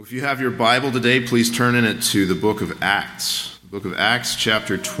If you have your Bible today, please turn in it to the book of Acts. The book of Acts,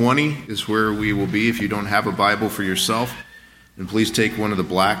 chapter 20 is where we will be. If you don't have a Bible for yourself, then please take one of the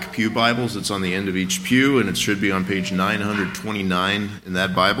black pew Bibles that's on the end of each pew, and it should be on page 929 in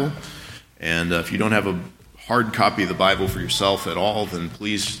that Bible. And if you don't have a hard copy of the Bible for yourself at all, then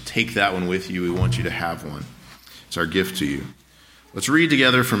please take that one with you. We want you to have one. It's our gift to you. Let's read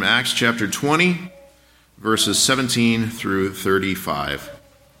together from Acts chapter 20, verses 17 through 35.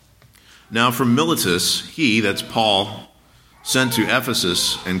 Now from Miletus, he, that's Paul, sent to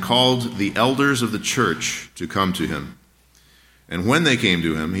Ephesus and called the elders of the church to come to him. And when they came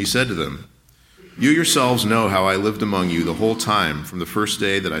to him, he said to them, "You yourselves know how I lived among you the whole time from the first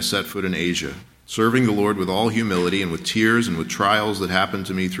day that I set foot in Asia, serving the Lord with all humility and with tears and with trials that happened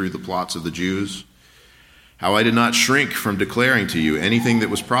to me through the plots of the Jews. How I did not shrink from declaring to you anything that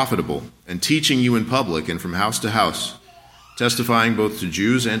was profitable and teaching you in public and from house to house, testifying both to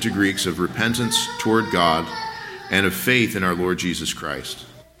Jews and to Greeks of repentance toward God and of faith in our Lord Jesus Christ.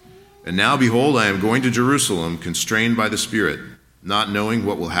 And now, behold, I am going to Jerusalem, constrained by the Spirit, not knowing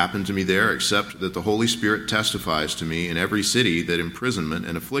what will happen to me there, except that the Holy Spirit testifies to me in every city that imprisonment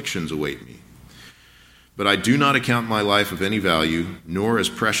and afflictions await me. But I do not account my life of any value, nor as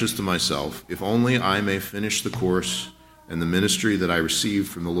precious to myself, if only I may finish the course and the ministry that I received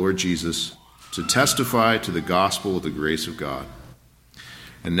from the Lord Jesus, to testify to the gospel of the grace of God.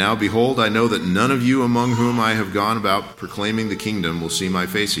 And now, behold, I know that none of you among whom I have gone about proclaiming the kingdom will see my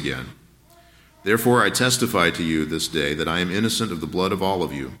face again. Therefore I testify to you this day that I am innocent of the blood of all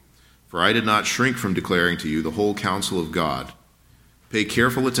of you, for I did not shrink from declaring to you the whole counsel of God. Pay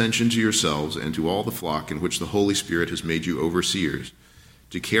careful attention to yourselves and to all the flock in which the Holy Spirit has made you overseers,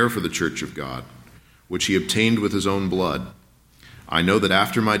 to care for the church of God, which he obtained with his own blood. I know that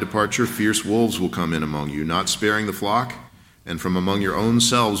after my departure fierce wolves will come in among you, not sparing the flock, and from among your own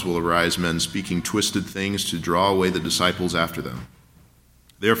selves will arise men speaking twisted things to draw away the disciples after them.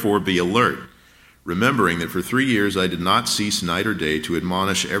 Therefore be alert, remembering that for 3 years I did not cease night or day to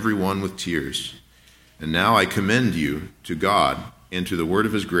admonish everyone with tears. And now I commend you to God and to the word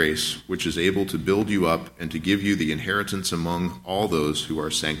of his grace, which is able to build you up and to give you the inheritance among all those who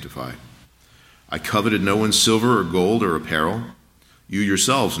are sanctified. I coveted no one's silver or gold or apparel. You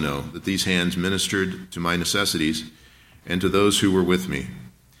yourselves know that these hands ministered to my necessities and to those who were with me.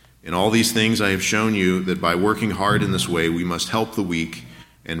 In all these things I have shown you that by working hard in this way we must help the weak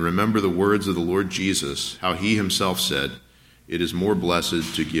and remember the words of the Lord Jesus, how he himself said, 'It is more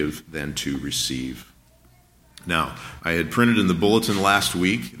blessed to give than to receive.'" Now, I had printed in the bulletin last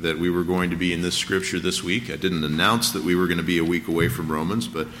week that we were going to be in this scripture this week. I didn't announce that we were going to be a week away from Romans,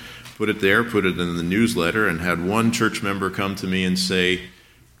 but put it there, put it in the newsletter, and had one church member come to me and say,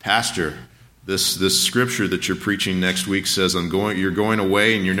 "Pastor, this scripture that you're preaching next week says you're going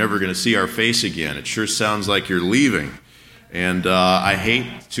away and you're never going to see our face again. It sure sounds like you're leaving." And I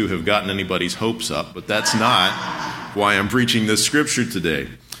hate to have gotten anybody's hopes up, but that's not why I'm preaching this scripture today.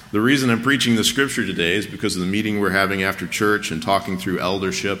 The reason I'm preaching this scripture today is because of the meeting we're having after church and talking through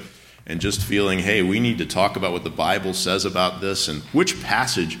eldership and just feeling, hey, we need to talk about what the Bible says about this and which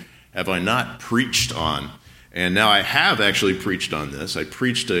passage have I not preached on. And now I have actually preached on this. I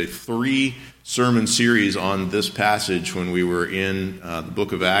preached a 3-sermon series on this passage when we were in the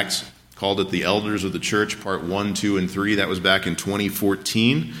book of Acts, called it The Elders of the Church, part 1, 2, and 3. That was back in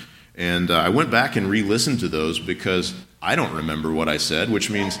 2014. And I went back and re-listened to those because I don't remember what I said, which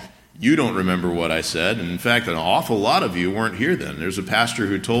means you don't remember what I said. And in fact, an awful lot of you weren't here then. There's a pastor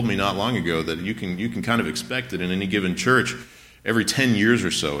who told me not long ago that you can kind of expect it in any given church. Every 10 years or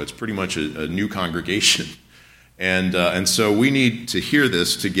so, it's pretty much a new congregation. And so we need to hear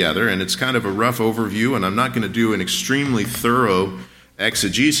this together, and it's kind of a rough overview, and I'm not going to do an extremely thorough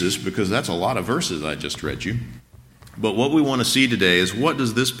exegesis because that's a lot of verses I just read you. But what we want to see today is, what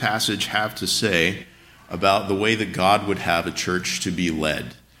does this passage have to say about the way that God would have a church to be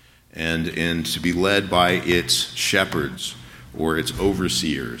led, and to be led by its shepherds, or its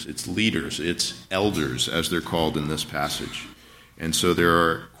overseers, its leaders, its elders, as they're called in this passage. And so there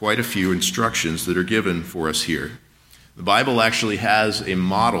are quite a few instructions that are given for us here. The Bible actually has a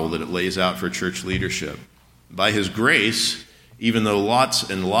model that it lays out for church leadership. By his grace, even though lots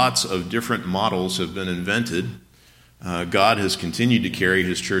and lots of different models have been invented, God has continued to carry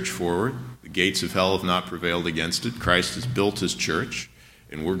his church forward. The gates of hell have not prevailed against it. Christ has built his church,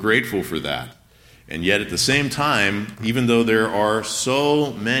 and we're grateful for that. And yet at the same time, even though there are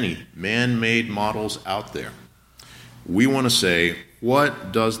so many man-made models out there, we want to say,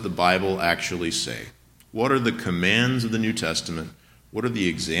 what does the Bible actually say? What are the commands of the New Testament? What are the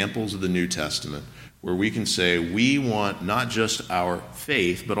examples of the New Testament where we can say we want not just our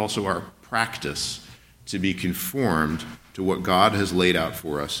faith, but also our practice to be conformed to what God has laid out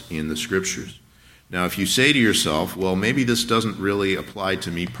for us in the Scriptures. Now, if you say to yourself, well, maybe this doesn't really apply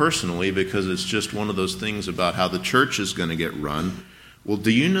to me personally because it's just one of those things about how the church is going to get run, well,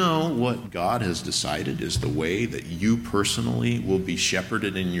 do you know what God has decided is the way that you personally will be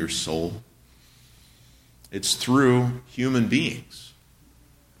shepherded in your soul? It's through human beings.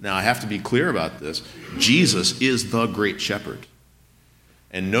 Now, I have to be clear about this. Jesus is the great shepherd.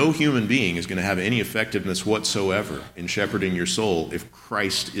 And no human being is going to have any effectiveness whatsoever in shepherding your soul if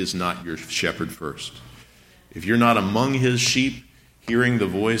Christ is not your shepherd first. If you're not among his sheep, hearing the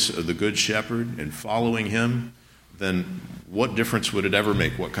voice of the good shepherd and following him, then what difference would it ever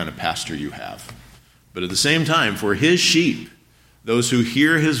make what kind of pastor you have? But at the same time, for his sheep, those who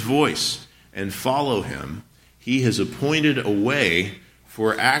hear his voice and follow him, he has appointed a way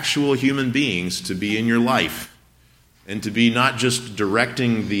for actual human beings to be in your life and to be not just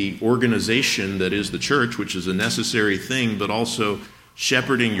directing the organization that is the church, which is a necessary thing, but also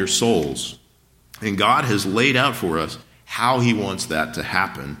shepherding your souls. And God has laid out for us how he wants that to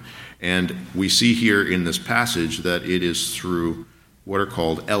happen. And we see here in this passage that it is through what are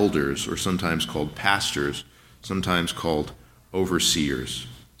called elders, or sometimes called pastors, sometimes called overseers.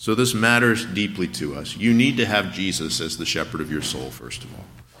 So this matters deeply to us. You need to have Jesus as the shepherd of your soul, first of all.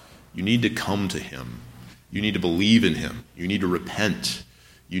 You need to come to him. You need to believe in him. You need to repent.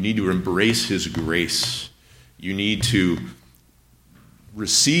 You need to embrace his grace. You need to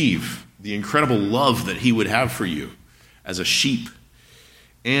receive the incredible love that he would have for you as a sheep.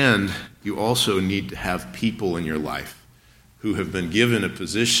 And you also need to have people in your life who have been given a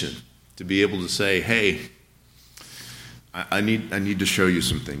position to be able to say, hey, I need to show you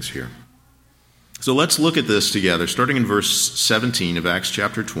some things here. So let's look at this together, starting in verse 17 of Acts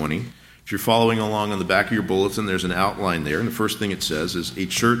chapter 20. If you're following along on the back of your bulletin, there's an outline there, and the first thing it says is a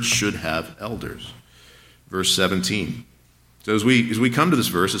church should have elders. Verse 17. So as we come to this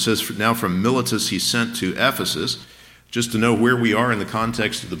verse, it says, now from Miletus he sent to Ephesus. Just to know where we are in the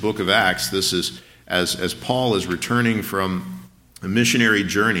context of the book of Acts, this is as Paul is returning from a missionary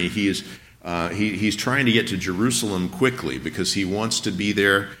journey, he's trying to get to Jerusalem quickly because he wants to be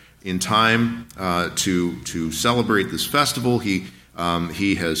there in time to celebrate this festival. He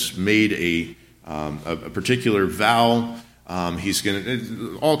has made a particular vow. He's going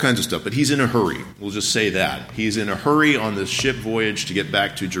to all kinds of stuff, but he's in a hurry. We'll just say that he's in a hurry on this ship voyage to get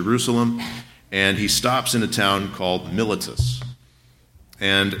back to Jerusalem, and he stops in a town called Miletus.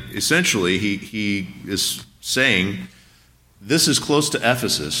 And essentially, he is saying, "This is close to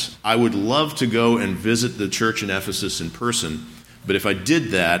Ephesus. I would love to go and visit the church in Ephesus in person, but if I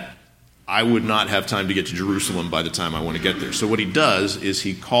did that, I would not have time to get to Jerusalem by the time I want to get there." So what he does is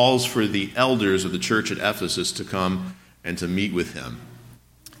he calls for the elders of the church at Ephesus to come and to meet with him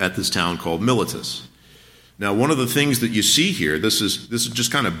at this town called Miletus. Now, one of the things that you see here, this is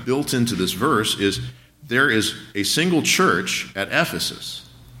just kind of built into this verse, is there is a single church at Ephesus,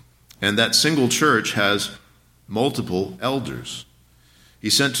 and that single church has multiple elders. He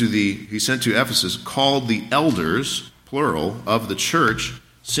sent to Ephesus, called the elders, plural, of the church,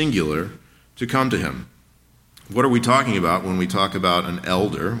 singular, to come to him. What are we talking about when we talk about an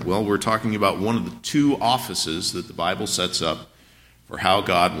elder? Well, we're talking about one of the two offices that the Bible sets up for how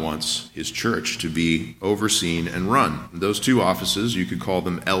God wants his church to be overseen and run. And those two offices, you could call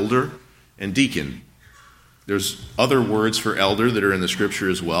them elder and deacon. There's other words for elder that are in the scripture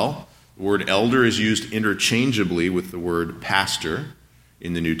as well. The word elder is used interchangeably with the word pastor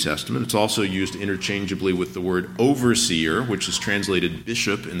in the New Testament. It's also used interchangeably with the word overseer, which is translated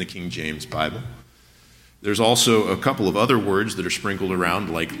bishop in the King James Bible. There's also a couple of other words that are sprinkled around,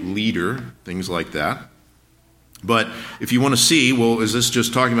 like leader, things like that. But if you want to see, well, is this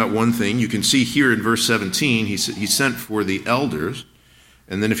just talking about one thing? You can see here in verse 17, he sent for the elders.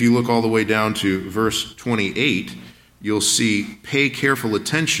 And then if you look all the way down to verse 28, you'll see, pay careful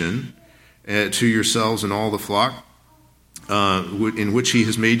attention to yourselves and all the flock in which he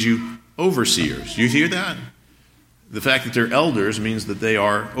has made you overseers. You hear that? The fact that they're elders means that they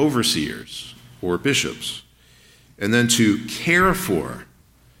are overseers or bishops. And then to care for.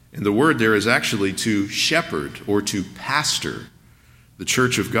 And the word there is actually to shepherd or to pastor the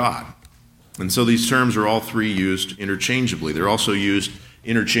church of God. And so these terms are all three used interchangeably. They're also used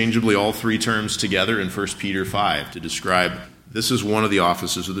interchangeably, all three terms together in 1 Peter 5 to describe this is one of the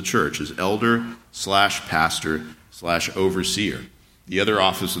offices of the church, is elder/pastor/overseer. The other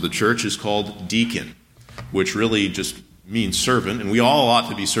office of the church is called deacon, which really just means servant. And we all ought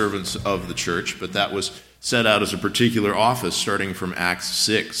to be servants of the church, but that was set out as a particular office starting from Acts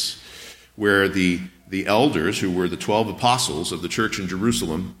 6, where the elders, who were the 12 apostles of the church in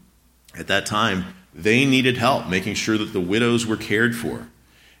Jerusalem at that time, they needed help making sure that the widows were cared for.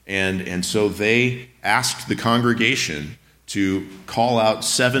 And so they asked the congregation to call out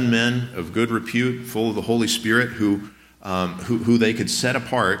 7 men of good repute, full of the Holy Spirit, who they could set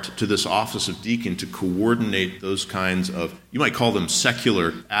apart to this office of deacon to coordinate those kinds of, you might call them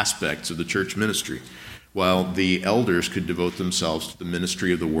secular aspects of the church ministry, while the elders could devote themselves to the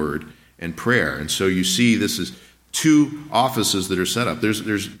ministry of the word and prayer. And so you see this is 2 offices that are set up. There's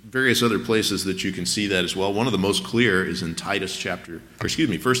various other places that you can see that as well. One of the most clear is in 1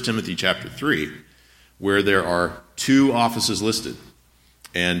 Timothy chapter 3, where there are 2 offices listed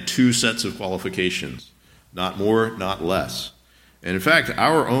and 2 sets of qualifications, not more, not less. And in fact,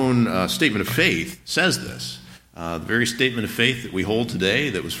 our own statement of faith says this. The very statement of faith that we hold today,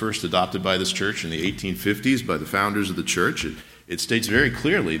 that was first adopted by this church in the 1850s by the founders of the church, it states very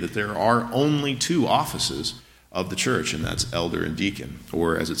clearly that there are only 2 offices of the church, and that's elder and deacon,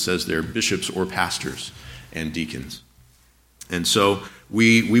 or as it says there, bishops or pastors and deacons. And so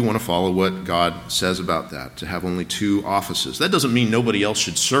we want to follow what God says about that, to have only 2 offices. That doesn't mean nobody else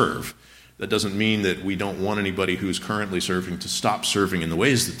should serve. That doesn't mean that we don't want anybody who's currently serving to stop serving in the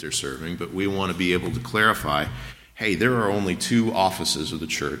ways that they're serving, but we want to be able to clarify, hey, there are only 2 offices of the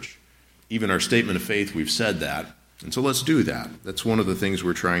church. Even our statement of faith, we've said that. And so let's do that. That's one of the things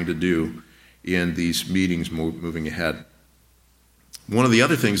we're trying to do in these meetings moving ahead. One of the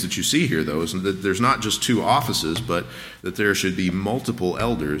other things that you see here, though, is that there's not just 2 offices, but that there should be multiple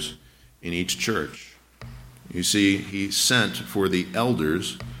elders in each church. You see, he sent for the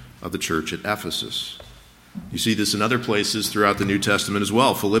elders of the church at Ephesus. You see this in other places throughout the New Testament as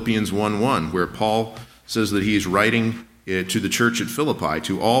well. Philippians 1:1, where Paul says that he's writing to the church at Philippi,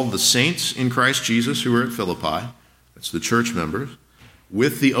 to all the saints in Christ Jesus who are at Philippi, that's the church members,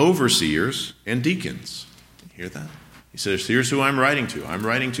 with the overseers and deacons. You hear that? He says, here's who I'm writing to. I'm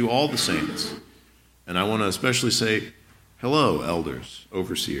writing to all the saints. And I want to especially say, hello, elders,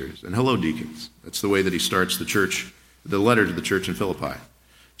 overseers, and hello, deacons. That's the way that he starts the letter to the church in Philippi.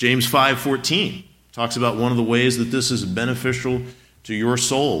 James 5:14 talks about one of the ways that this is beneficial to your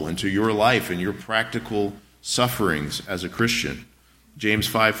soul and to your life and your practical sufferings as a Christian. James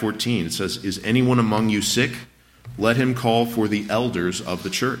 5:14, it says, is anyone among you sick? Let him call for the elders of the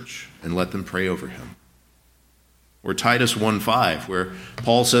church and let them pray over him. Or Titus 1:5, where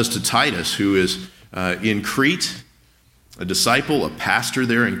Paul says to Titus, who is in Crete, a disciple, a pastor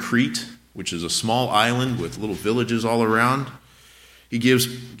there in Crete, which is a small island with little villages all around, he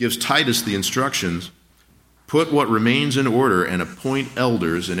gives Titus the instructions, put what remains in order and appoint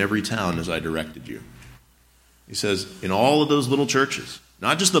elders in every town as I directed you. He says, in all of those little churches,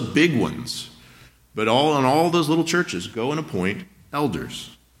 not just the big ones, but in all those little churches, go and appoint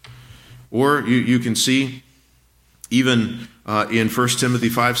elders. Or you can see even in 1 Timothy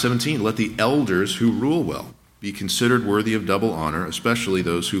 5:17, let the elders who rule well be considered worthy of double honor, especially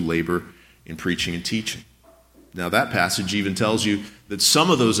those who labor in preaching and teaching. Now that passage even tells you that some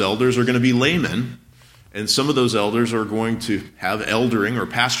of those elders are going to be laymen, and some of those elders are going to have eldering or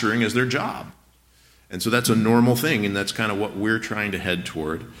pastoring as their job. And so that's a normal thing, and that's kind of what we're trying to head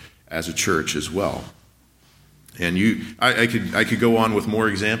toward as a church as well. And I could go on with more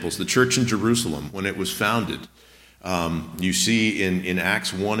examples. The church in Jerusalem, when it was founded, you see in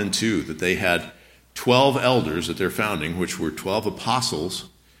Acts 1 and 2 that they had 12 elders at their founding, which were 12 apostles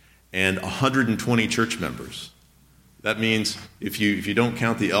and 120 church members. That means if you don't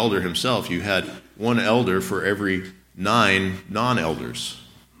count the elder himself, you had 1 elder for every 9 non-elders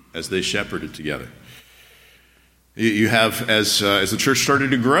as they shepherded together. You have, as the church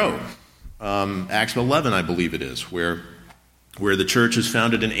started to grow, Acts 11, I believe it is, where the church is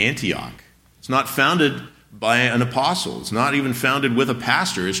founded in Antioch. It's not founded by an apostle. It's not even founded with a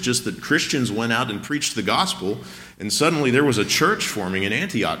pastor. It's just that Christians went out and preached the gospel, and suddenly there was a church forming in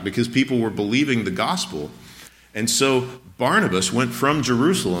Antioch because people were believing the gospel. And so Barnabas went from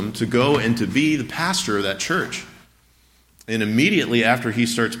Jerusalem to go and to be the pastor of that church. And immediately after he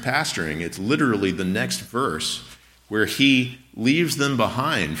starts pastoring, it's literally the next verse where he leaves them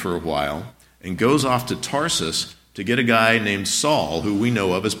behind for a while and goes off to Tarsus to get a guy named Saul, who we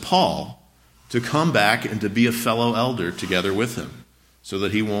know of as Paul, to come back and to be a fellow elder together with him so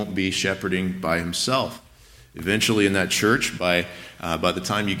that he won't be shepherding by himself. Eventually in that church, by the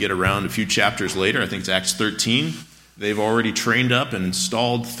time you get around a few chapters later, I think it's Acts 13, they've already trained up and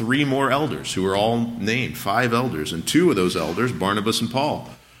installed 3 more elders who are all named, 5 elders. And 2 of those elders, Barnabas and Paul,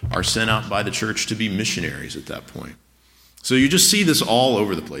 are sent out by the church to be missionaries at that point. So you just see this all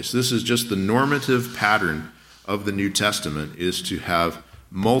over the place. This is just the normative pattern of the New Testament, is to have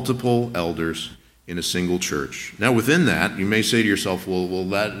multiple elders in a single church. Now, within that, you may say to yourself,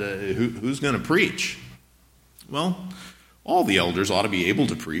 who's going to preach? Well, all the elders ought to be able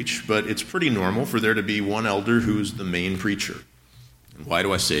to preach, but it's pretty normal for there to be one elder who's the main preacher. And why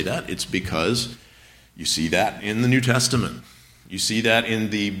do I say that? It's because you see that in the New Testament. You see that in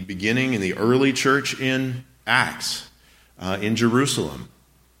the beginning, in the early church in Acts, in Jerusalem.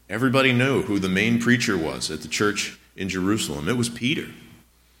 Everybody knew who the main preacher was at the church in Jerusalem. It was Peter.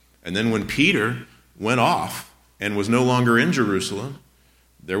 And then when Peter went off and was no longer in Jerusalem,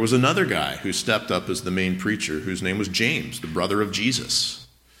 there was another guy who stepped up as the main preacher, whose name was James, the brother of Jesus.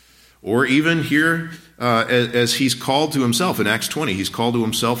 Or even here, as he's called to himself in Acts 20, he's called to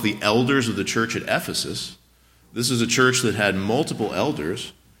himself the elders of the church at Ephesus. This is a church that had multiple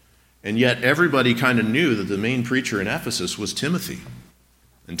elders, and yet everybody kind of knew that the main preacher in Ephesus was Timothy.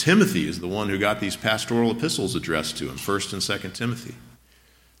 And Timothy is the one who got these pastoral epistles addressed to him, 1st and 2nd Timothy.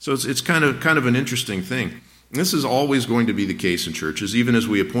 So it's kind of an interesting thing. And this is always going to be the case in churches, even as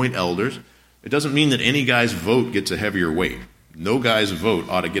we appoint elders. It doesn't mean that any guy's vote gets a heavier weight. No guy's vote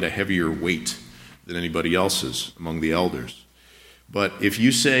ought to get a heavier weight than anybody else's among the elders. But if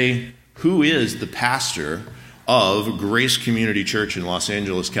you say, who is the pastor of Grace Community Church in Los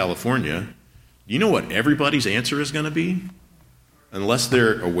Angeles, California, you know what everybody's answer is going to be? Unless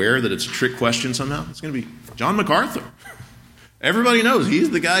they're aware that it's a trick question somehow, it's going to be John MacArthur. Everybody knows he's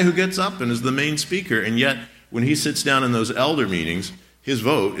the guy who gets up and is the main speaker, and yet when he sits down in those elder meetings, his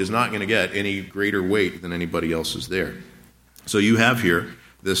vote is not going to get any greater weight than anybody else's there. So you have here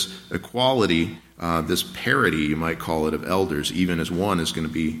this equality, this parity, you might call it, of elders, even as one is going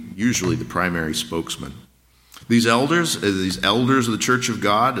to be usually the primary spokesman. These elders of the church of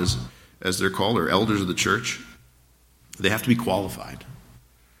God, as they're called, or elders of the church, they have to be qualified.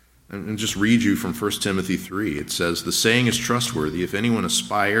 And just read you from 1 Timothy 3. It says, "The saying is trustworthy. If anyone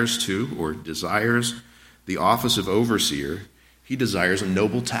aspires to or desires the office of overseer, he desires a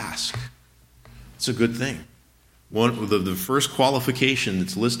noble task." It's a good thing. The first qualification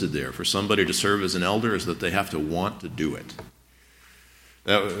that's listed there for somebody to serve as an elder is that they have to want to do it.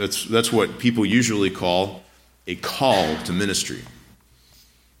 That's what people usually call a call to ministry.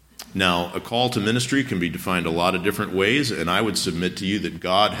 Now, a call to ministry can be defined a lot of different ways, and I would submit to you that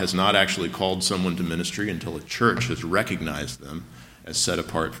God has not actually called someone to ministry until a church has recognized them as set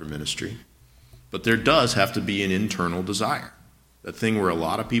apart for ministry. But there does have to be an internal desire. That thing where a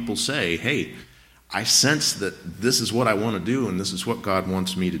lot of people say, hey, I sense that this is what I want to do and this is what God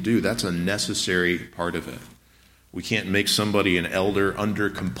wants me to do. That's a necessary part of it. We can't make somebody an elder under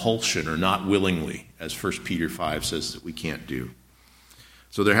compulsion or not willingly, as 1 Peter 5 says that we can't do.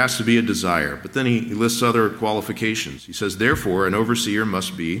 So there has to be a desire. But then he lists other qualifications. He says, therefore, an overseer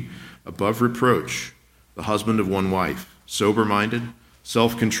must be above reproach, the husband of one wife, sober-minded,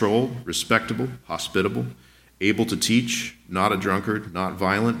 self-controlled, respectable, hospitable, able to teach, not a drunkard, not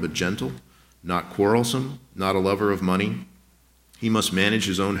violent, but gentle, not quarrelsome, not a lover of money. He must manage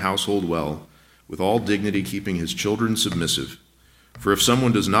his own household well, with all dignity keeping his children submissive. For if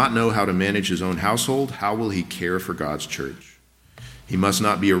someone does not know how to manage his own household, how will he care for God's church? He must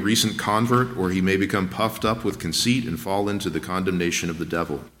not be a recent convert, or he may become puffed up with conceit and fall into the condemnation of the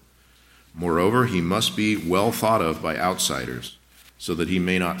devil. Moreover, he must be well thought of by outsiders, so that he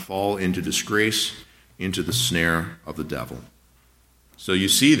may not fall into disgrace, into the snare of the devil. So you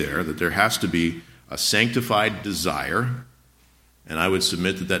see there that there has to be a sanctified desire, and I would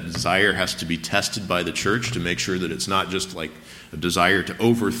submit that that desire has to be tested by the church to make sure that it's not just like a desire to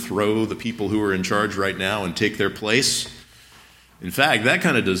overthrow the people who are in charge right now and take their place. In fact, that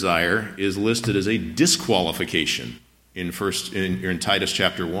kind of desire is listed as a disqualification in Titus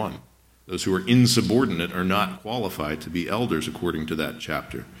chapter 1. Those who are insubordinate are not qualified to be elders according to that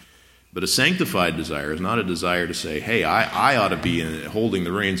chapter. But a sanctified desire is not a desire to say, hey, I ought to be holding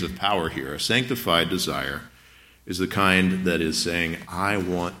the reins of power here. A sanctified desire is the kind that is saying, I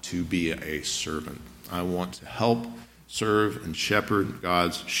want to be a servant. I want to help, serve, and shepherd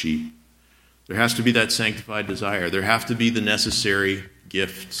God's sheep. There has to be that sanctified desire. There have to be the necessary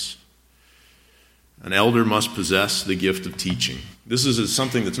gifts. An elder must possess the gift of teaching. This is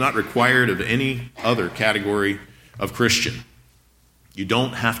something that's not required of any other category of Christian. You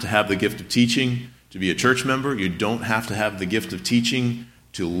don't have to have the gift of teaching to be a church member. You don't have to have the gift of teaching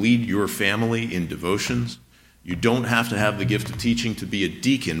to lead your family in devotions. You don't have to have the gift of teaching to be a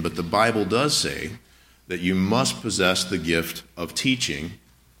deacon, but the Bible does say that you must possess the gift of teaching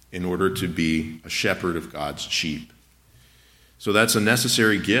in order to be a shepherd of God's sheep. So that's a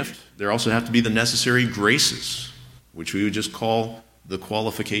necessary gift. There also have to be the necessary graces, which we would just call the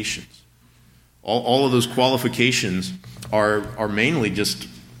qualifications. All of those qualifications are mainly just,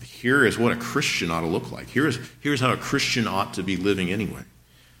 here is what a Christian ought to look like. Here's how a Christian ought to be living anyway.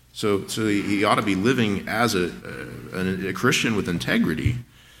 So he ought to be living as a Christian with integrity.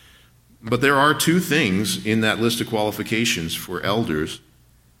 But there are two things in that list of qualifications for elders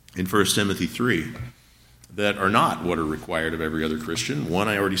in 1 Timothy 3 that are not what are required of every other Christian. One,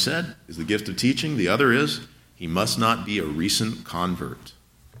 I already said, is the gift of teaching. The other is he must not be a recent convert.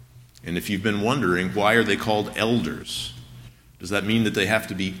 And if you've been wondering, why are they called elders? Does that mean that they have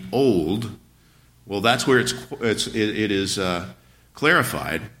to be old? Well, that's where it is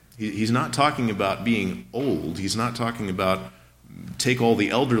clarified. He's not talking about being old. He's not talking about take all the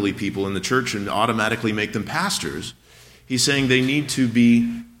elderly people in the church and automatically make them pastors. He's saying they need to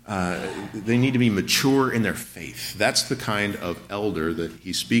be mature in their faith. That's the kind of elder that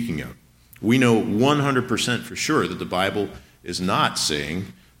he's speaking of. We know 100% for sure that the Bible is not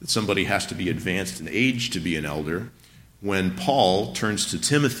saying that somebody has to be advanced in age to be an elder. When Paul turns to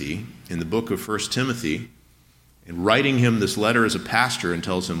Timothy in the book of 1 Timothy and writing him this letter as a pastor and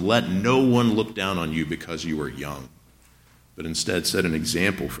tells him, let no one look down on you because you are young, but instead set an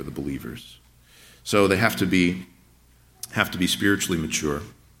example for the believers. So they have to be spiritually mature.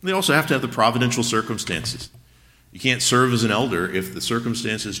 They also have to have the providential circumstances. You can't serve as an elder if the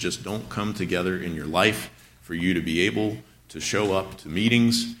circumstances just don't come together in your life for you to be able to show up to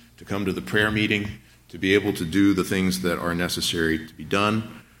meetings, to come to the prayer meeting, to be able to do the things that are necessary to be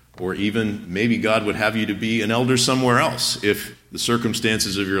done, or even maybe God would have you to be an elder somewhere else if the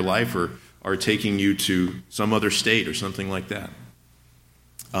circumstances of your life are taking you to some other state or something like that.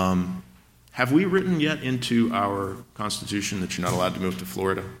 Have we written yet into our Constitution that you're not allowed to move to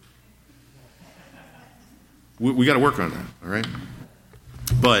Florida? We got to work on that, all right?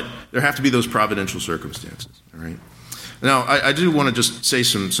 But there have to be those providential circumstances, all right? Now, I do want to just say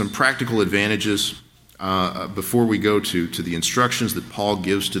some practical advantages before we go to the instructions that Paul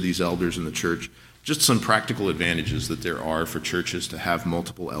gives to these elders in the church. Just some practical advantages that there are for churches to have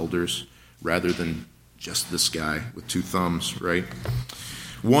multiple elders rather than just this guy with two thumbs, right?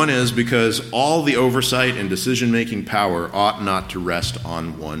 One is because all the oversight and decision-making power ought not to rest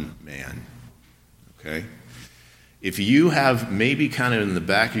on one man, okay? If you have maybe kind of in the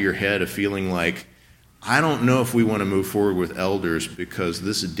back of your head a feeling like, I don't know if we want to move forward with elders because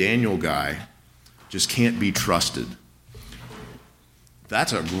this Daniel guy just can't be trusted,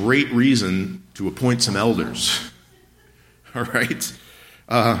 that's a great reason to appoint some elders, all right?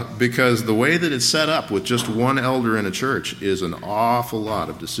 Because the way that it's set up with just one elder in a church is an awful lot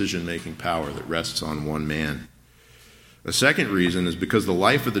of decision-making power that rests on one man. The second reason is because the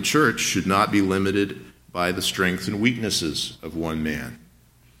life of the church should not be limited by the strengths and weaknesses of one man.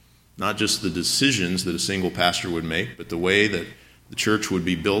 Not just the decisions that a single pastor would make, but the way that the church would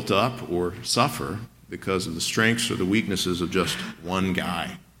be built up or suffer because of the strengths or the weaknesses of just one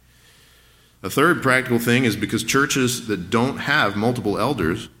guy. A third practical thing is because churches that don't have multiple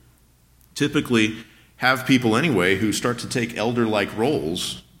elders typically have people anyway who start to take elder-like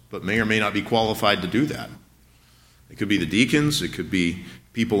roles, but may or may not be qualified to do that. It could be the deacons, it could be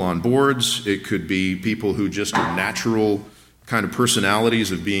people on boards, it could be people who just are natural kind of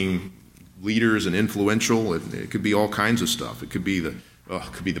personalities of being leaders and influential. It could be all kinds of stuff. It could be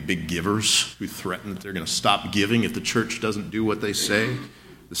the big givers who threaten that they're going to stop giving if the church doesn't do what they say.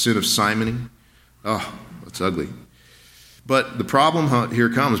 The sin of simony. Oh, that's ugly. But the problem here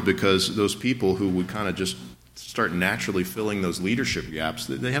comes because those people who would kind of just start naturally filling those leadership gaps,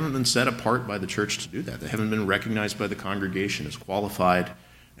 they haven't been set apart by the church to do that. They haven't been recognized by the congregation as qualified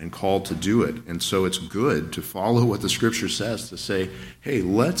and called to do it. And so it's good to follow what the Scripture says, to say, hey,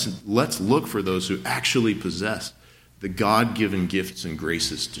 let's look for those who actually possess the God-given gifts and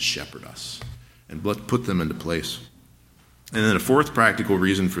graces to shepherd us, and let's put them into place. And then a fourth practical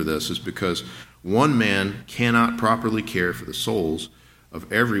reason for this is because one man cannot properly care for the souls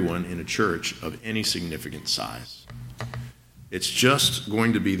of everyone in a church of any significant size. It's just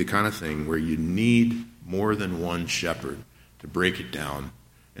going to be the kind of thing where you need more than one shepherd to break it down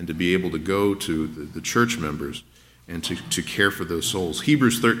and to be able to go to the church members and to care for those souls.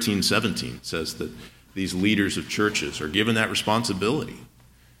 Hebrews 13:17 says that these leaders of churches are given that responsibility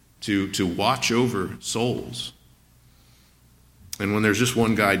to watch over souls. And when there's just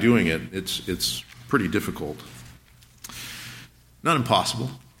one guy doing it, it's pretty difficult. Not impossible,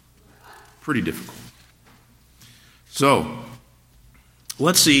 pretty difficult. So,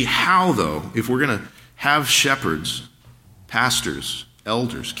 let's see how, though, if we're going to have shepherds, pastors,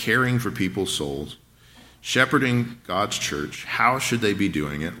 elders caring for people's souls, shepherding God's church, how should they be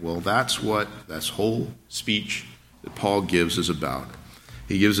doing it? Well, that's what this whole speech that Paul gives is about.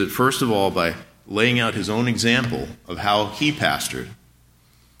 He gives it, first of all, by laying out his own example of how he pastored,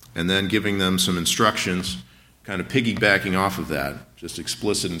 and then giving them some instructions, kind of piggybacking off of that, just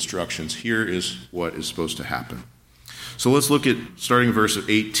explicit instructions. Here is what is supposed to happen. So let's look at starting verse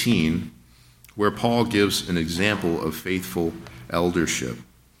 18, where Paul gives an example of faithful eldership.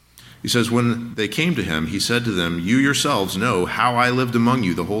 He says, when they came to him, he said to them, "You yourselves know how I lived among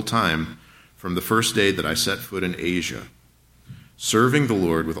you the whole time from the first day that I set foot in Asia, serving the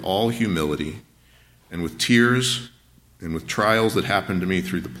Lord with all humility and with tears and with trials that happened to me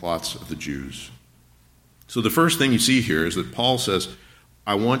through the plots of the Jews." So the first thing you see here is that Paul says,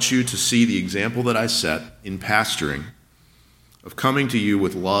 I want you to see the example that I set in pastoring of coming to you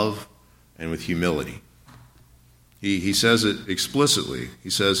with love and with humility. He says it explicitly.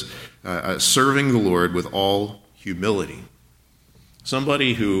 He says, serving the Lord with all humility.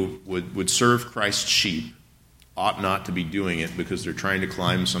 Somebody who would serve Christ's sheep ought not to be doing it because they're trying to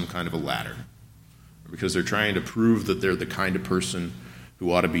climb some kind of a ladder, or because they're trying to prove that they're the kind of person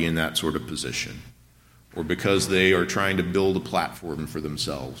who ought to be in that sort of position, or because they are trying to build a platform for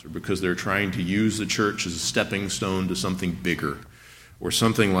themselves, or because they're trying to use the church as a stepping stone to something bigger, or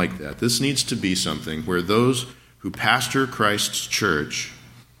something like that. This needs to be something where those who pastor Christ's church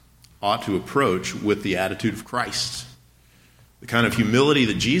ought to approach with the attitude of Christ. The kind of humility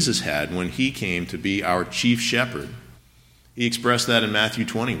that Jesus had when he came to be our chief shepherd. He expressed that in Matthew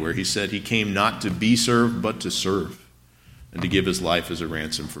 20, where he said he came not to be served, but to serve, and to give his life as a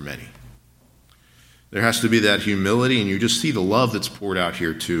ransom for many. There has to be that humility, and you just see the love that's poured out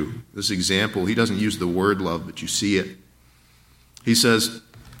here too. This example, he doesn't use the word love, but you see it. He says,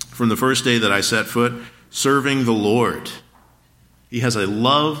 from the first day that I set foot, serving the Lord. He has a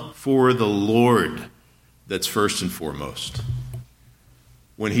love for the Lord that's first and foremost.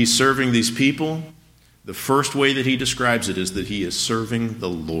 When he's serving these people, the first way that he describes it is that he is serving the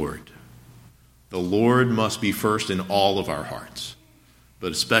Lord. The Lord must be first in all of our hearts,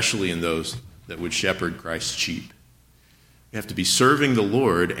 but especially in those that would shepherd Christ's sheep. We have to be serving the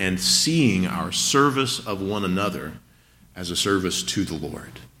Lord and seeing our service of one another as a service to the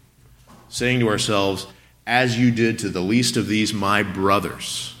Lord. Saying to ourselves, as you did to the least of these my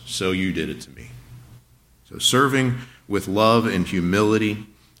brothers, so you did it to me. So serving with love and humility.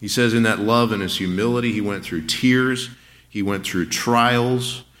 He says in that love and his humility, he went through tears, he went through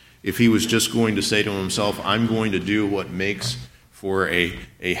trials. If he was just going to say to himself, I'm going to do what makes for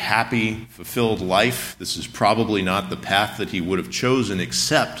a happy, fulfilled life, this is probably not the path that he would have chosen,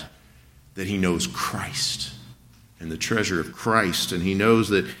 except that he knows Christ and the treasure of Christ. And he knows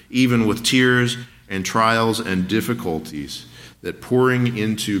that even with tears and trials and difficulties, that pouring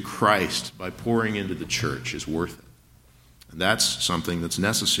into Christ by pouring into the church is worth it. And that's something that's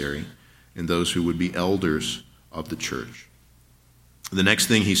necessary in those who would be elders of the church. The next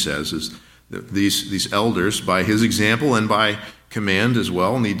thing he says is that these elders, by his example and by command as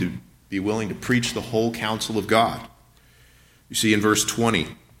well, need to be willing to preach the whole counsel of God. You see in verse 20,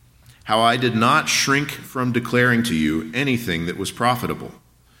 how I did not shrink from declaring to you anything that was profitable,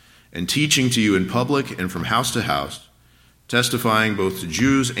 and teaching to you in public and from house to house, testifying both to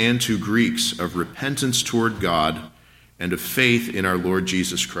Jews and to Greeks of repentance toward God and of faith in our Lord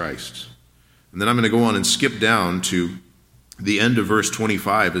Jesus Christ. And then I'm going to go on and skip down to the end of verse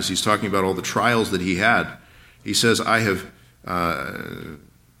 25 as he's talking about all the trials that he had. He says, this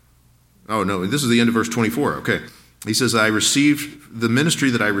is the end of verse 24. Okay. He says, I received the ministry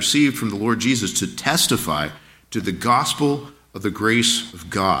that I received from the Lord Jesus to testify to the gospel of the grace of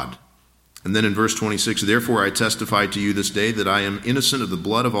God. And then in verse 26, therefore I testify to you this day that I am innocent of the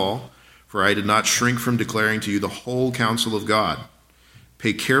blood of all, for I did not shrink from declaring to you the whole counsel of God.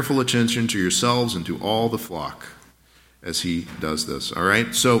 Pay careful attention to yourselves and to all the flock as he does this. All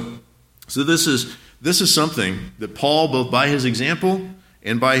right? So this is something that Paul, both by his example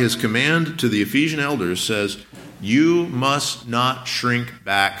and by his command to the Ephesian elders, says, you must not shrink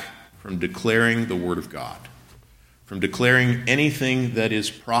back from declaring the word of God, from declaring anything that is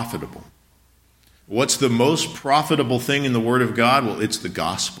profitable. What's the most profitable thing in the Word of God? Well, it's the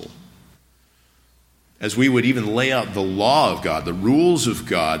gospel. As we would even lay out the law of God, the rules of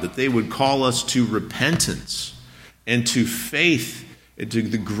God, that they would call us to repentance and to faith and to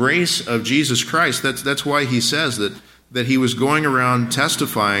the grace of Jesus Christ. That's why he says that he was going around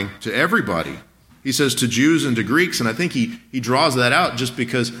testifying to everybody. He says to Jews and to Greeks, and I think he draws that out just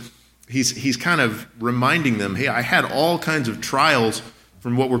because he's kind of reminding them, hey, I had all kinds of trials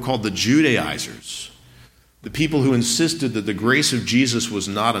from what were called the Judaizers, the people who insisted that the grace of Jesus was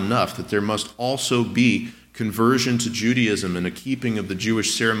not enough, that there must also be conversion to Judaism and a keeping of the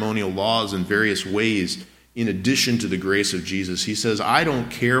Jewish ceremonial laws in various ways in addition to the grace of Jesus. He says, I don't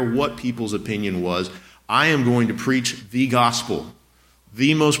care what people's opinion was. I am going to preach the gospel,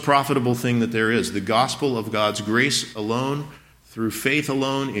 the most profitable thing that there is, the gospel of God's grace alone, through faith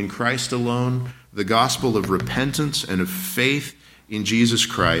alone, in Christ alone, the gospel of repentance and of faith in Jesus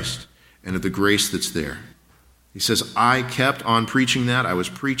Christ and of the grace that's there. He says, I kept on preaching that. I was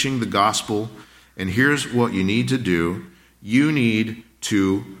preaching the gospel. And here's what you need to do. You need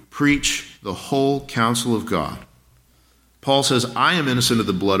to preach the whole counsel of God. Paul says, I am innocent of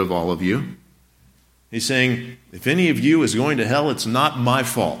the blood of all of you. He's saying, if any of you is going to hell, it's not my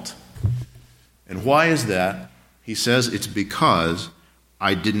fault. And why is that? He says, it's because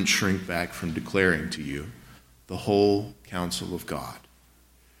I didn't shrink back from declaring to you the whole counsel of God.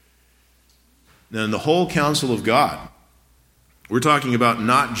 Now, in the whole counsel of God, we're talking about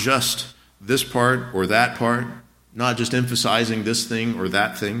not just this part or that part, not just emphasizing this thing or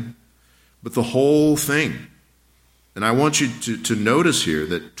that thing, but the whole thing. And I want you to notice here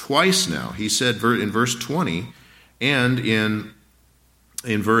that twice now, he said in verse 20 and in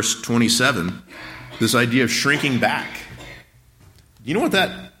verse 27, this idea of shrinking back. You know what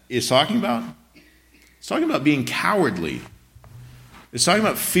that is talking about? It's talking about being cowardly. It's talking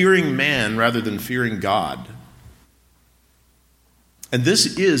about fearing man rather than fearing God. And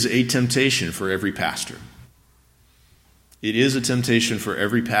this is a temptation for every pastor. It is a temptation for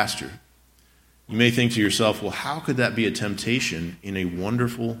every pastor. You may think to yourself, well, how could that be a temptation in a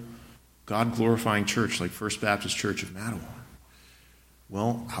wonderful, God-glorifying church like First Baptist Church of Matawan?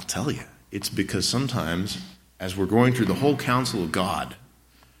 Well, I'll tell you. It's because sometimes, as we're going through the whole counsel of God,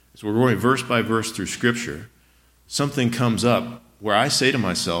 as we're going verse by verse through Scripture, something comes up where I say to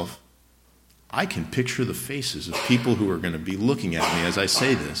myself, I can picture the faces of people who are going to be looking at me as I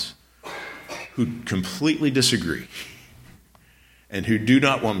say this, who completely disagree and who do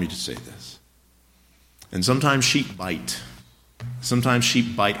not want me to say this. And sometimes sheep bite. Sometimes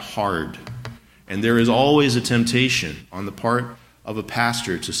sheep bite hard. And there is always a temptation on the part of a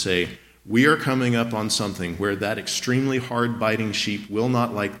pastor to say, we are coming up on something where that extremely hard-biting sheep will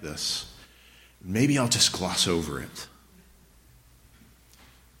not like this. Maybe I'll just gloss over it.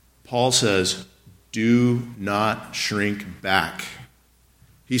 Paul says, do not shrink back.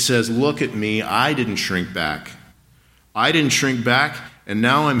 He says, look at me, I didn't shrink back. I didn't shrink back, and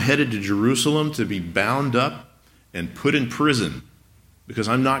now I'm headed to Jerusalem to be bound up and put in prison because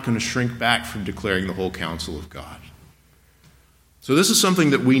I'm not going to shrink back from declaring the whole counsel of God. So this is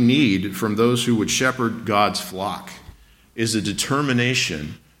something that we need from those who would shepherd God's flock, is a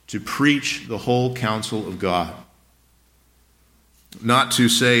determination to preach the whole counsel of God. Not to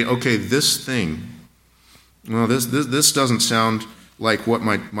say, okay, this thing, well, this doesn't sound like what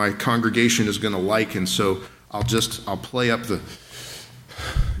my congregation is going to like, and so I'll play up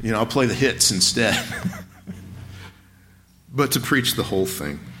I'll play the hits instead. But to preach the whole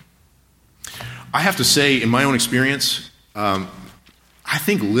thing. I have to say, in my own experience, I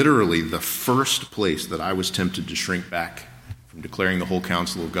think literally the first place that I was tempted to shrink back from declaring the whole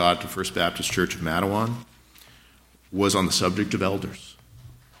counsel of God to First Baptist Church of Matawan was on the subject of elders.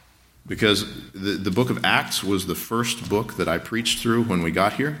 Because the book of Acts was the first book that I preached through when we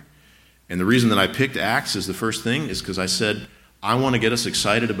got here. And the reason that I picked Acts as the first thing is because I said, I want to get us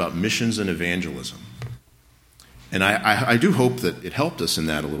excited about missions and evangelism. And I do hope that it helped us in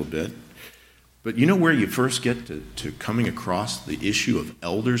that a little bit. But you know where you first get to coming across the issue of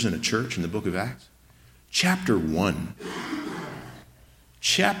elders in a church in the book of Acts? Chapter 1.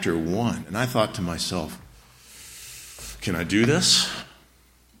 Chapter 1. And I thought to myself, can I do this?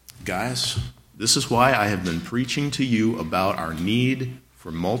 Guys, this is why I have been preaching to you about our need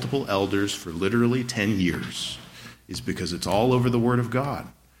for multiple elders for literally 10 years. Is because it's all over the Word of God.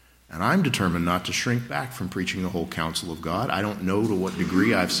 And I'm determined not to shrink back from preaching the whole counsel of God. I don't know to what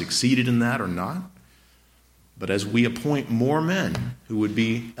degree I've succeeded in that or not. But as we appoint more men who would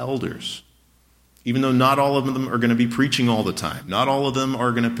be elders, even though not all of them are going to be preaching all the time, not all of them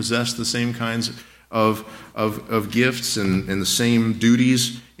are going to possess the same kinds of gifts and the same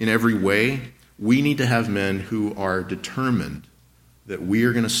duties in every way, we need to have men who are determined that we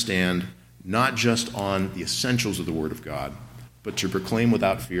are going to stand not just on the essentials of the Word of God, but to proclaim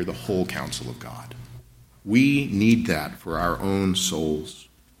without fear the whole counsel of God. We need that for our own souls,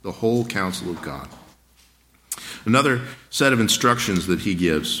 the whole counsel of God. Another set of instructions that he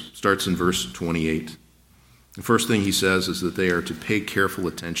gives starts in verse 28. The first thing he says is that they are to pay careful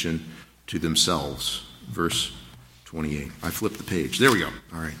attention to themselves. Verse 28. I flipped the page. There we go.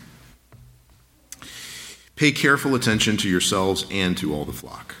 All right. Pay careful attention to yourselves and to all the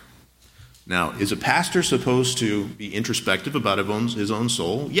flock. Now, is a pastor supposed to be introspective about his own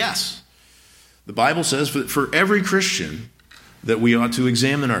soul? Yes. The Bible says for every Christian that we ought to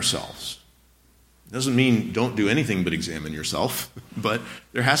examine ourselves. It doesn't mean don't do anything but examine yourself, but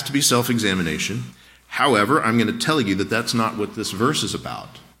there has to be self-examination. However, I'm going to tell you that that's not what this verse is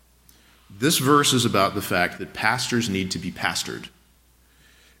about. This verse is about the fact that pastors need to be pastored.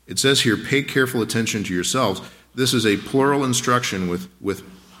 It says here, pay careful attention to yourselves. This is a plural instruction with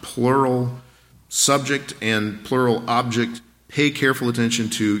plural subject and plural object. Pay careful attention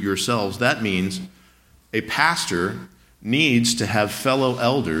to yourselves. That means a pastor needs to have fellow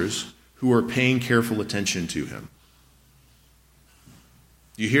elders who are paying careful attention to him.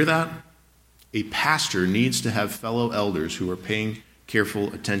 Do you hear that? A pastor needs to have fellow elders who are paying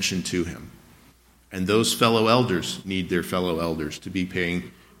careful attention to him. And those fellow elders need their fellow elders to be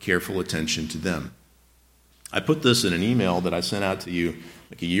paying careful attention to them. I put this in an email that I sent out to you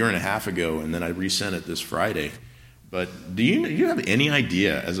like a year and a half ago, and then I resent it this Friday. But do you have any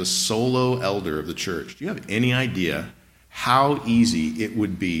idea, as a solo elder of the church, do you have any idea how easy it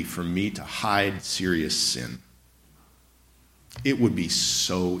would be for me to hide serious sin? It would be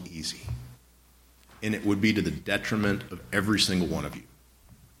so easy. And it would be to the detriment of every single one of you.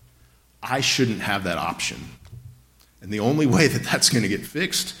 I shouldn't have that option. And the only way that that's going to get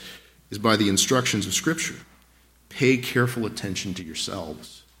fixed is by the instructions of Scripture. Pay careful attention to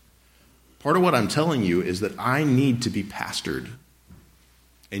yourselves. Part of what I'm telling you is that I need to be pastored.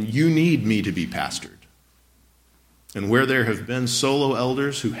 And you need me to be pastored. And where there have been solo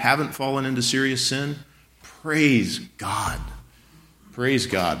elders who haven't fallen into serious sin, praise God. Praise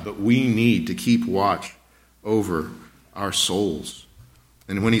God. But we need to keep watch over our souls.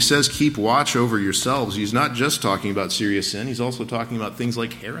 And when he says keep watch over yourselves, he's not just talking about serious sin, he's also talking about things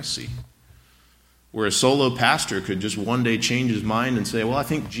like heresy. Where a solo pastor could just one day change his mind and say, well, I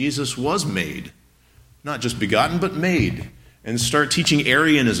think Jesus was made. Not just begotten, but made. And start teaching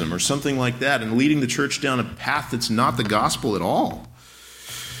Arianism or something like that and leading the church down a path that's not the gospel at all.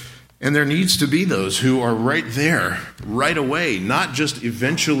 And there needs to be those who are right there, right away, not just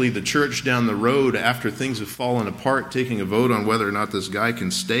eventually the church down the road after things have fallen apart, taking a vote on whether or not this guy can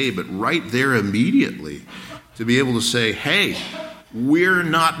stay, but right there immediately to be able to say, hey, we're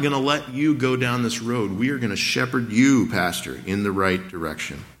not going to let you go down this road. We are going to shepherd you, pastor, in the right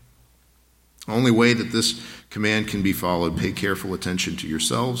direction. The only way that this command can be followed, pay careful attention to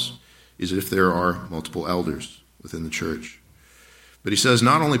yourselves, is if there are multiple elders within the church. But he says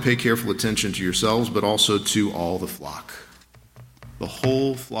not only pay careful attention to yourselves, but also to all the flock. The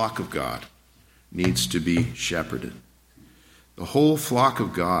whole flock of God needs to be shepherded. The whole flock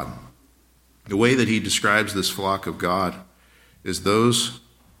of God. The way that he describes this flock of God is those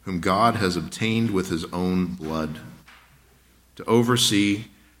whom God has obtained with his own blood to oversee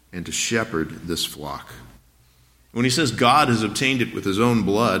and to shepherd this flock. When he says God has obtained it with his own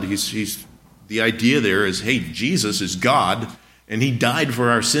blood, the idea there is, hey, Jesus is God, and he died for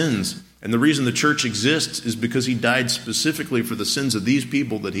our sins. And the reason the church exists is because he died specifically for the sins of these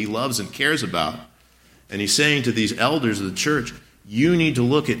people that he loves and cares about. And he's saying to these elders of the church, you need to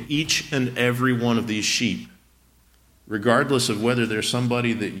look at each and every one of these sheep, regardless of whether there's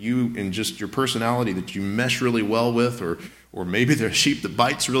somebody that you, in just your personality, that you mesh really well with, or maybe they're a sheep that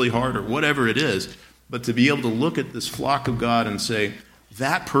bites really hard, or whatever it is. But to be able to look at this flock of God and say,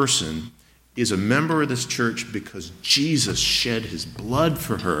 that person is a member of this church because Jesus shed his blood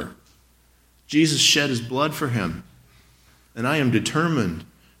for her. Jesus shed his blood for him. And I am determined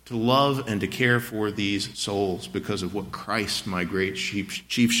to love and to care for these souls because of what Christ, my great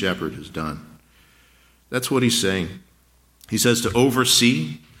chief shepherd, has done. That's what he's saying. He says to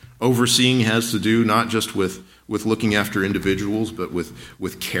oversee. Overseeing has to do not just with looking after individuals, but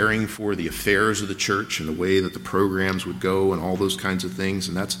with caring for the affairs of the church and the way that the programs would go and all those kinds of things.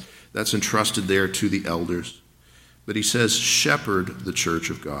 And that's entrusted there to the elders. But he says, shepherd the church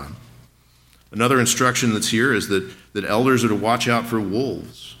of God. Another instruction that's here is that elders are to watch out for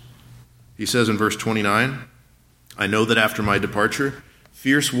wolves. He says in verse 29, I know that after my departure,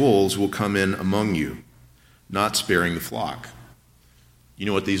 fierce wolves will come in among you, not sparing the flock. You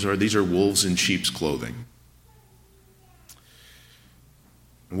know what these are? These are wolves in sheep's clothing.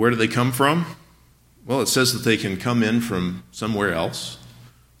 And where do they come from? Well, it says that they can come in from somewhere else.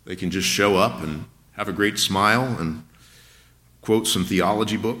 They can just show up and have a great smile and quote some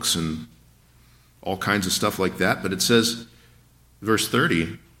theology books and all kinds of stuff like that. But it says, verse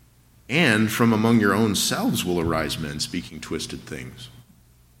 30, and from among your own selves will arise men speaking twisted things.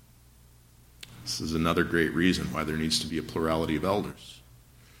 This is another great reason why there needs to be a plurality of elders.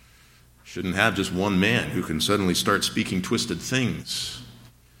 Shouldn't have just one man who can suddenly start speaking twisted things,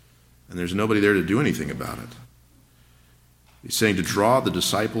 and there's nobody there to do anything about it. He's saying to draw the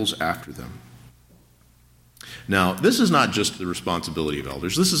disciples after them. Now, this is not just the responsibility of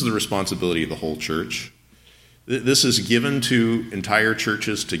elders. This is the responsibility of the whole church. This is given to entire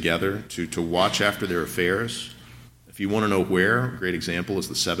churches together to watch after their affairs. If you want to know where, a great example is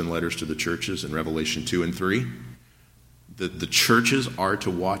the 7 letters to the churches in Revelation 2 and 3. The churches are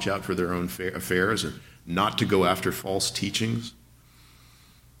to watch out for their own affairs and not to go after false teachings.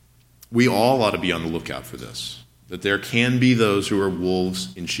 We all ought to be on the lookout for this, that there can be those who are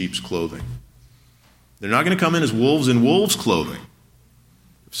wolves in sheep's clothing. They're not going to come in as wolves in wolves' clothing.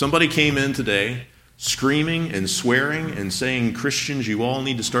 If somebody came in today screaming and swearing and saying, Christians, you all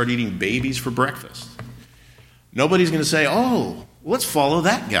need to start eating babies for breakfast, nobody's going to say, oh, let's follow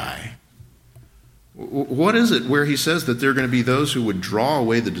that guy. What is it where he says that there are going to be those who would draw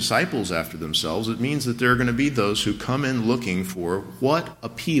away the disciples after themselves? It means that there are going to be those who come in looking for what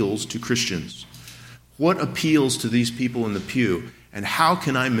appeals to Christians. What appeals to these people in the pew? And how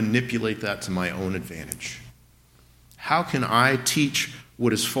can I manipulate that to my own advantage? How can I teach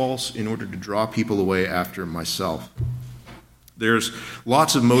what is false in order to draw people away after myself? There's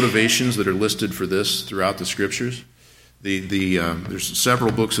lots of motivations that are listed for this throughout the Scriptures. There's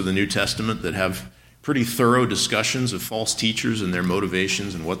several books of the New Testament that have pretty thorough discussions of false teachers and their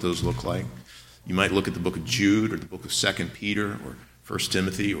motivations and what those look like. You might look at the book of Jude or the book of 2 Peter or 1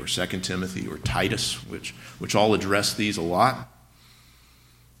 Timothy or 2 Timothy or Titus, which all address these a lot.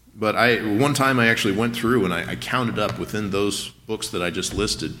 But one time I actually went through and I counted up within those books that I just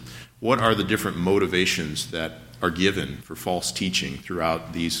listed, what are the different motivations that are given for false teaching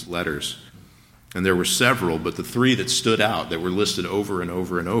throughout these letters. And there were several, but the 3 that stood out that were listed over and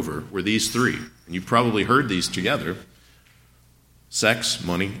over and over were these 3. And you've probably heard these together: sex,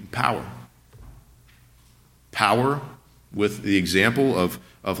 money, and power. Power with the example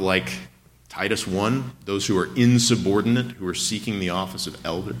of like Titus 1, those who are insubordinate, who are seeking the office of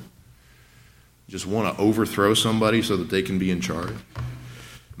elder, just want to overthrow somebody so that they can be in charge.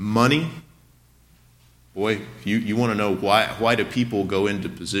 Money, boy, you want to know why do people go into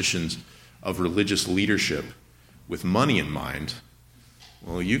positions of religious leadership with money in mind?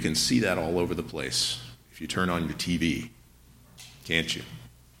 Well, you can see that all over the place if you turn on your TV, can't you?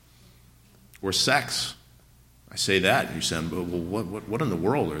 Or sex. I say that, and you say, well, what in the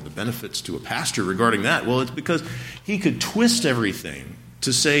world are the benefits to a pastor regarding that? Well, it's because he could twist everything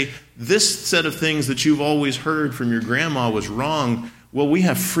to say, this set of things that you've always heard from your grandma was wrong. Well, we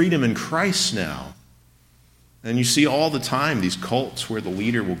have freedom in Christ now. And you see all the time these cults where the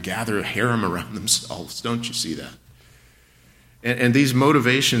leader will gather a harem around themselves. Don't you see that? And these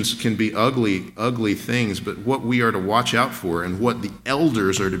motivations can be ugly, ugly things, but what we are to watch out for and what the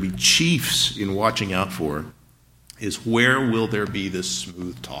elders are to be chiefs in watching out for is where will there be this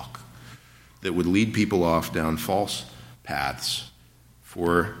smooth talk that would lead people off down false paths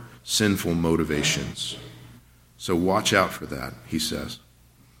for sinful motivations. So watch out for that, he says.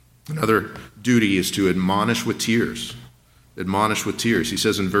 Another duty is to admonish with tears. Admonish with tears. He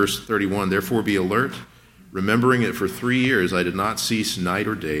says in verse 31, therefore be alert, remembering that for 3 years I did not cease night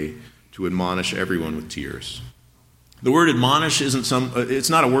or day to admonish everyone with tears. The word admonish it's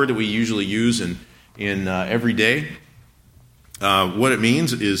not a word that we usually use in every day. What it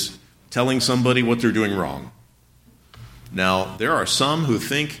means is telling somebody what they're doing wrong. Now, there are some who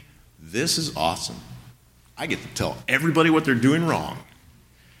think this is awesome. I get to tell everybody what they're doing wrong.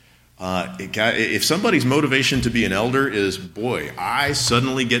 If somebody's motivation to be an elder is, boy, I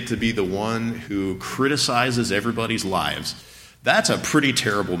suddenly get to be the one who criticizes everybody's lives, that's a pretty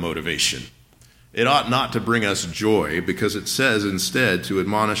terrible motivation. It ought not to bring us joy, because it says instead to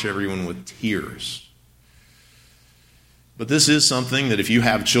admonish everyone with tears. But this is something that if you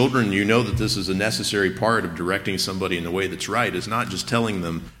have children, you know that this is a necessary part of directing somebody in the way that's right. It's not just telling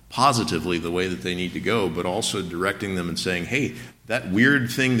them positively the way that they need to go, but also directing them and saying, hey, that weird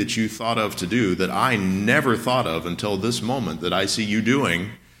thing that you thought of to do that I never thought of until this moment that I see you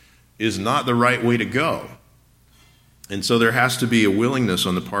doing is not the right way to go. And so there has to be a willingness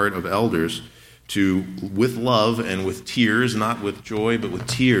on the part of elders to, with love and with tears, not with joy, but with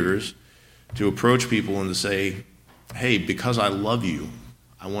tears, to approach people and to say, hey, because I love you,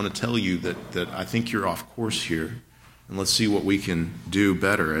 I want to tell you that I think you're off course here, and let's see what we can do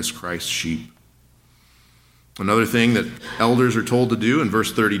better as Christ's sheep. Another thing that elders are told to do in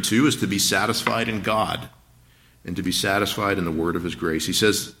verse 32 is to be satisfied in God and to be satisfied in the word of his grace. He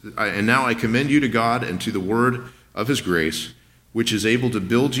says, and now I commend you to God and to the word of his grace, which is able to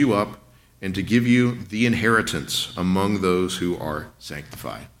build you up and to give you the inheritance among those who are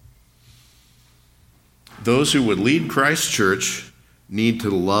sanctified. Those who would lead Christ's church need to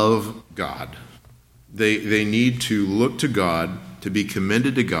love God. They need to look to God, to be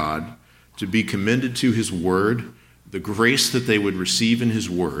commended to God, to be commended to his word, the grace that they would receive in his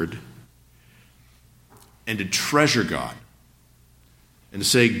word, and to treasure God, and to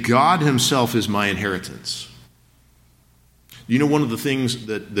say, God himself is my inheritance. You know, one of the things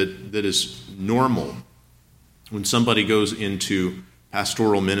that is normal when somebody goes into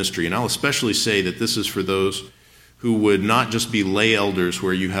pastoral ministry, and I'll especially say that this is for those who would not just be lay elders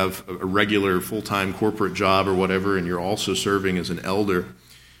where you have a regular full-time corporate job or whatever, and you're also serving as an elder.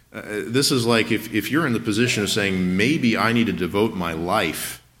 This is like if you're in the position of saying, maybe I need to devote my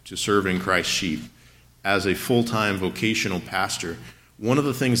life to serving Christ's sheep as a full-time vocational pastor, one of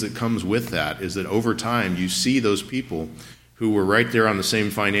the things that comes with that is that over time you see those people who were right there on the same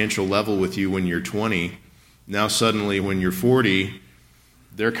financial level with you when you're 20, now suddenly when you're 40,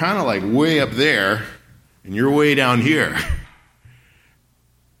 they're kind of like way up there, and you're way down here.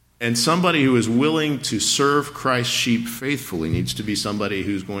 And somebody who is willing to serve Christ's sheep faithfully needs to be somebody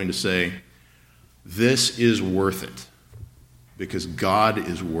who's going to say, this is worth it, because God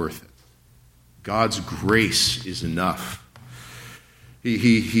is worth it. God's grace is enough.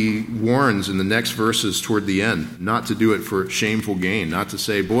 He warns in the next verses toward the end not to do it for shameful gain, not to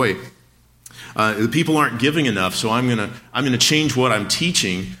say, boy, the people aren't giving enough, so I'm gonna change what I'm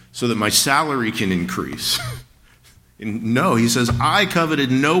teaching so that my salary can increase. No, he says, I coveted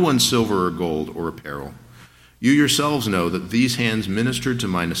no one's silver or gold or apparel. You yourselves know that these hands ministered to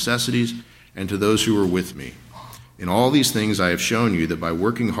my necessities and to those who were with me. In all these things I have shown you that by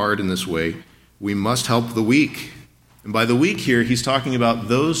working hard in this way, we must help the weak. And by the weak here, he's talking about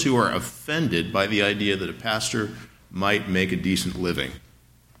those who are offended by the idea that a pastor might make a decent living.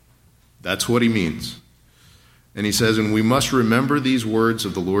 That's what he means. And he says, and we must remember these words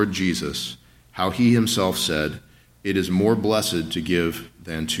of the Lord Jesus, how he himself said, it is more blessed to give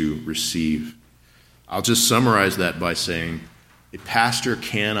than to receive. I'll just summarize that by saying, a pastor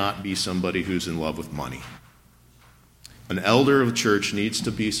cannot be somebody who's in love with money. An elder of a church needs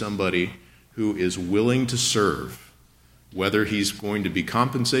to be somebody who is willing to serve, whether he's going to be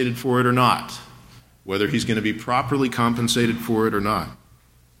compensated for it or not, whether he's going to be properly compensated for it or not.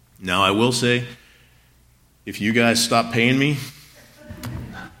 Now, I will say, if you guys stop paying me,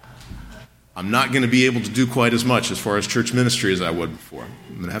 I'm not going to be able to do quite as much as far as church ministry as I would before.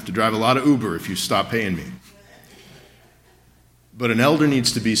 I'm going to have to drive a lot of Uber if you stop paying me. But an elder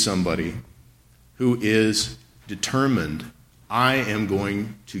needs to be somebody who is determined, I am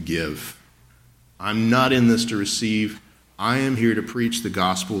going to give. I'm not in this to receive. I am here to preach the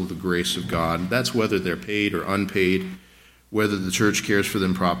gospel of the grace of God. That's whether they're paid or unpaid, whether the church cares for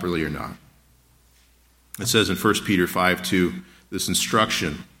them properly or not. It says in 1 Peter 5:2, this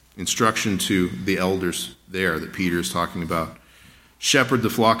instruction to the elders there that Peter is talking about. Shepherd the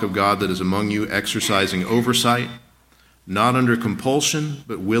flock of God that is among you, exercising oversight, not under compulsion,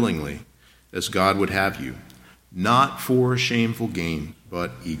 but willingly, as God would have you, not for shameful gain,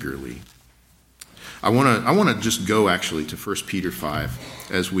 but eagerly. I want to just go actually to 1 Peter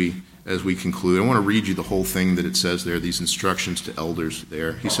 5 as we conclude. I want to read you the whole thing that it says there, these instructions to elders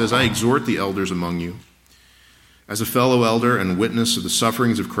there. He says, I exhort the elders among you, as a fellow elder and witness of the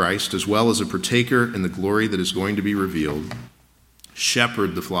sufferings of Christ, as well as a partaker in the glory that is going to be revealed,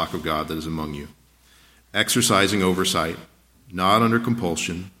 shepherd the flock of God that is among you, exercising oversight, not under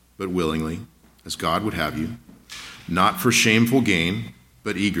compulsion, but willingly, as God would have you, not for shameful gain,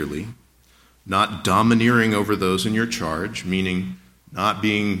 but eagerly, not domineering over those in your charge, meaning not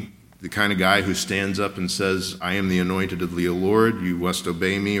being the kind of guy who stands up and says, I am the anointed of the Lord, you must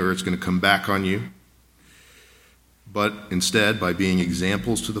obey me or it's going to come back on you. But instead by being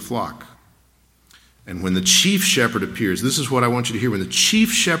examples to the flock. And when the chief shepherd appears, this is what I want you to hear, when the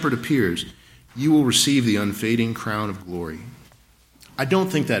chief shepherd appears, you will receive the unfading crown of glory. I don't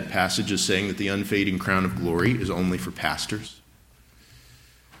think that passage is saying that the unfading crown of glory is only for pastors.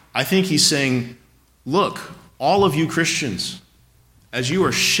 I think he's saying, look, all of you Christians, as you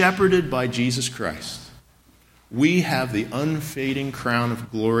are shepherded by Jesus Christ, we have the unfading crown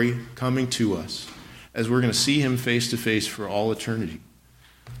of glory coming to us as we're going to see him face to face for all eternity.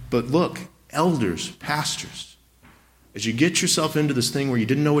 But look, elders, pastors, as you get yourself into this thing where you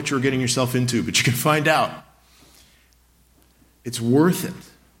didn't know what you were getting yourself into, but you can find out, it's worth it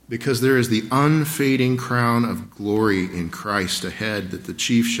because there is the unfading crown of glory in Christ ahead that the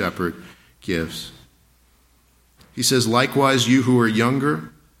chief shepherd gives. He says, likewise, you who are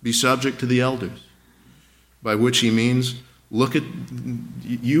younger, be subject to the elders, by which he means, look at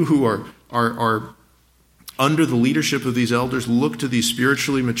you who are under the leadership of these elders, look to these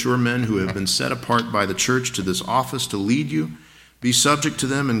spiritually mature men who have been set apart by the church to this office to lead you. Be subject to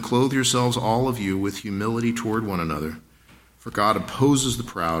them and clothe yourselves, all of you, with humility toward one another. For God opposes the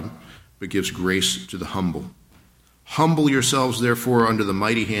proud, but gives grace to the humble. Humble yourselves, therefore, under the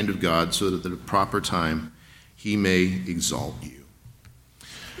mighty hand of God, so that at the proper time he may exalt you.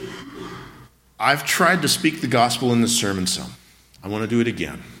 I've tried to speak the gospel in this sermon some. I want to do it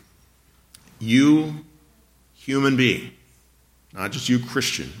again. You, human being, not just you,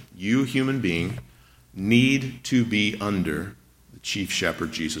 Christian, you, human being, need to be under the chief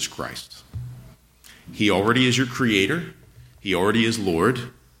shepherd, Jesus Christ. He already is your creator. He already is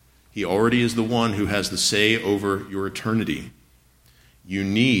Lord. He already is the one who has the say over your eternity. You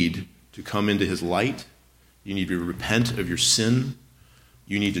need to come into his light. You need to repent of your sin.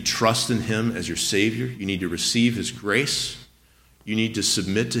 You need to trust in him as your Savior. You need to receive his grace. You need to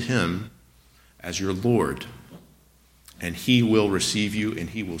submit to him as your Lord. And he will receive you and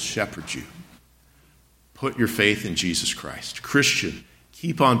he will shepherd you. Put your faith in Jesus Christ. Christian,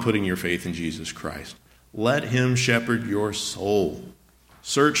 keep on putting your faith in Jesus Christ. Let him shepherd your soul.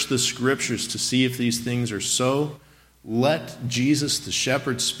 Search the scriptures to see if these things are so. Let Jesus the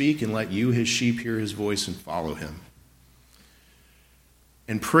shepherd speak, and let you, his sheep, hear his voice and follow him.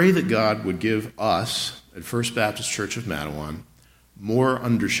 And pray that God would give us at First Baptist Church of Mattawan more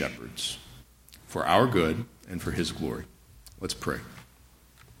under-shepherds for our good and for his glory. Let's pray.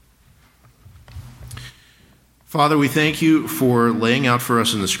 Father, we thank you for laying out for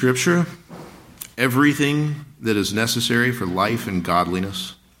us in the scripture everything that is necessary for life and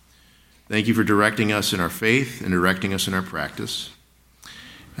godliness. Thank you for directing us in our faith and directing us in our practice.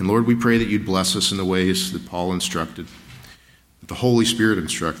 And Lord, we pray that you'd bless us in the ways that Paul instructed, that the Holy Spirit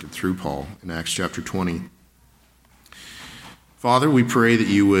instructed through Paul in Acts chapter 20. Father, we pray that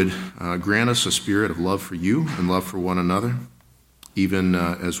you would grant us a spirit of love for you and love for one another, even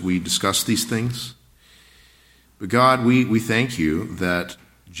as we discuss these things. But God, we thank you that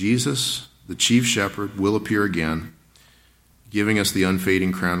Jesus, the chief shepherd, will appear again, giving us the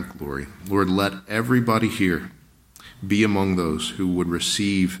unfading crown of glory. Lord, let everybody here be among those who would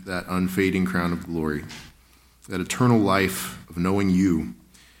receive that unfading crown of glory, that eternal life of knowing you.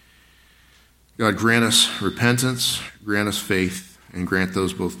 God, grant us repentance, grant us faith, and grant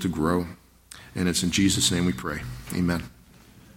those both to grow. And it's in Jesus' name we pray. Amen.